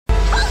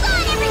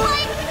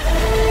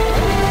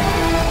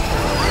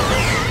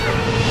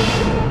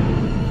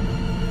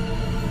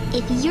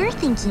you're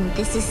thinking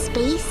this is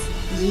space,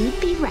 you'd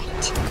be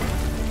right.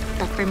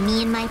 But for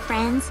me and my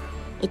friends,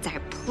 it's our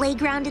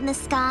playground in the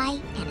sky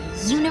and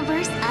a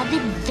universe of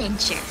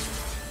adventure.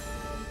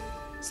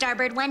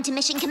 Starbird 1 to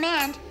Mission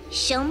Command.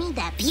 Show me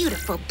that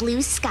beautiful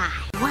blue sky.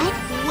 What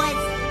was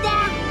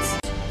that?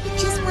 He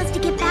just wants to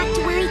get back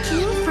to where he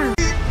came from.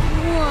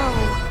 Whoa,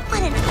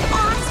 what an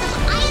awesome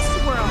ice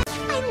world.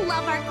 I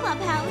love our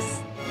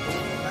clubhouse.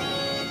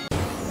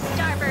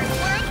 Starbird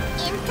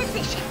 1 in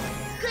position.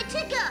 Good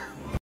to go.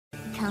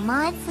 Come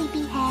on,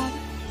 sleepyhead.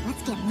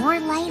 Let's get more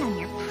light on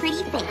your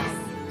pretty face.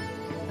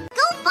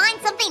 Go find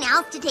something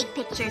else to take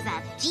pictures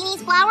of.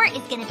 Genie's flower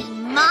is gonna be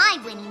my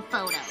winning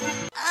photo.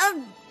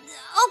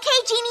 Okay,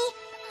 Genie.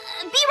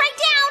 Be right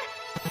down.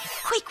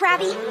 Quick,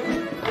 Rabbie.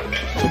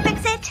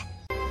 Fix it.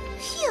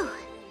 Phew.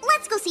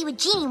 Let's go see what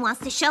Genie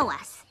wants to show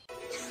us.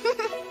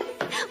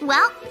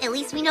 Well, at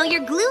least we know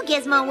your glue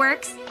gizmo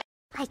works.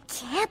 I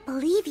can't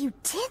believe you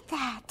did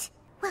that.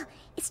 Well,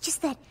 it's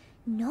just that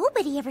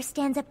nobody ever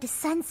stands up to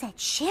Sunset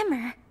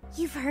Shimmer.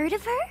 You've heard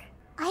of her?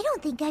 I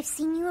don't think I've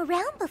seen you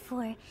around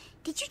before.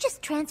 Did you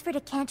just transfer to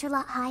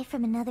Canterlot High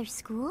from another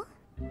school?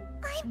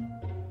 I'm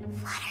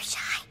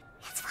Fluttershy.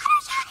 It's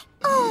Fluttershy.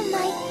 Oh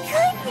my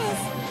goodness!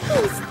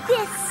 Who's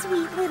this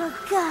sweet little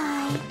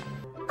guy?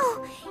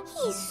 Oh,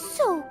 he's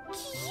so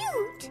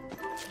cute.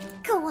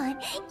 Go on,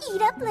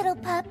 eat up, little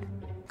pup.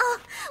 Oh,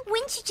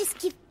 wouldn't you just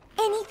give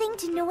anything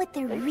to know what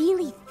they're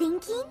really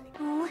thinking?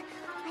 Oh,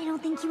 I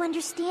don't think you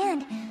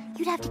understand.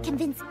 You'd have to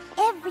convince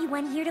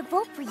everyone here to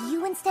vote for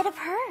you instead of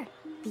her.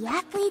 The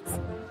athletes,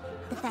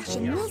 the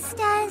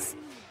fashionistas,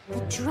 the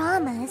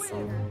dramas,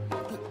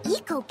 the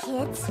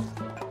eco-kids,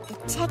 the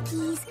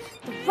techies,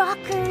 the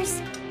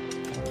rockers.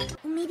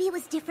 Maybe it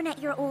was different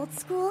at your old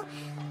school,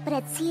 but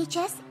at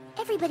CHS,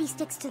 everybody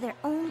sticks to their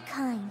own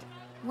kind.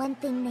 One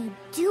thing they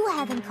do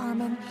have in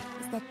common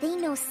is that they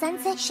know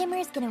Sunset Shimmer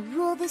is gonna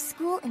rule this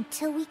school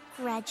until we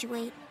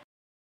graduate.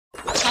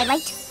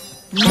 Twilight,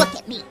 look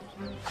at me.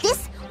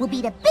 This will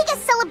be the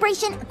biggest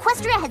celebration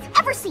Equestria has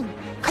ever seen.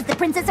 As the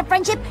Princess of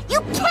Friendship,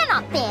 you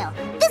cannot fail.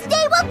 This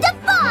day will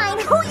define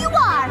who you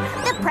are.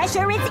 The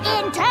pressure is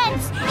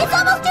intense. It's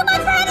almost too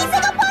much for any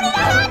single pony to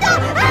handle.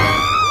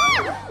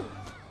 Ah!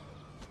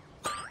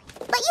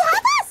 But you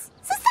have us,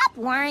 so stop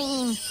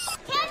worrying.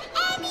 Can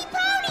any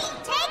pony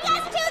take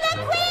us to the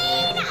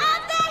Queen of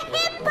the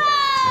Hippo?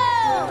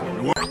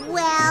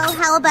 Well,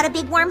 how about a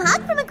big warm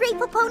hug from a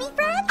grateful pony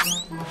friend?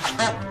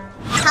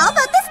 How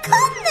about this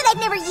comb that I've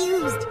never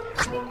used?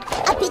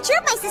 A picture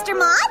of my sister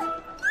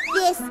Maud?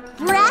 This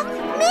breath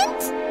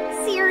mint?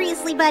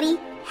 Seriously, buddy,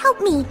 help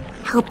me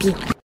help you.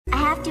 I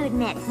have to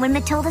admit, when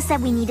Matilda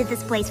said we needed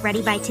this place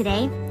ready by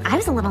today, I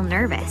was a little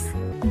nervous.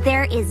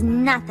 There is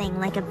nothing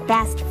like a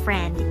best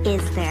friend,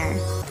 is there?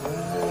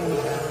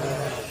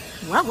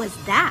 What was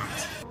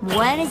that?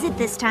 What is it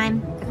this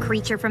time? A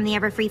creature from the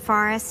Everfree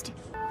Forest?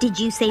 Did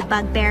you say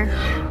bugbear?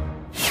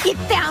 It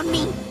found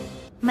me!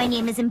 My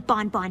name isn't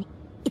Bonbon.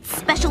 It's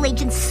Special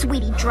Agent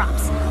Sweetie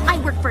Drops. I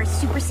work for a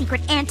super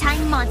secret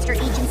anti-monster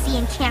agency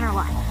in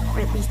Canterlot.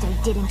 Or at least I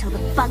did until the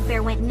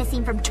bugbear went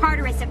missing from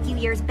Tartarus a few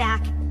years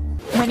back.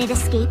 When it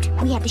escaped,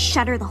 we had to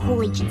shutter the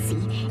whole agency.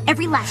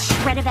 Every last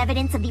shred of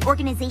evidence of the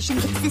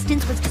organization's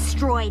existence was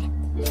destroyed.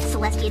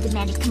 Celestia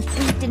demanded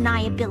complete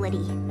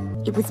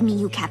deniability. It was me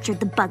who captured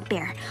the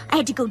bugbear. I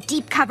had to go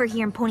deep cover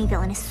here in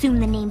Ponyville and assume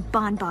the name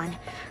Bonbon.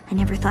 I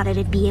never thought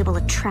it'd be able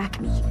to track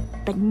me,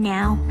 but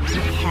now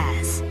it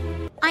has.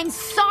 I'm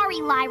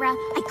sorry, Lyra.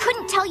 I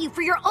couldn't tell you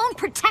for your own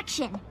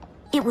protection.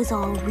 It was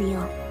all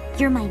real.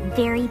 You're my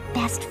very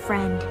best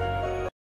friend.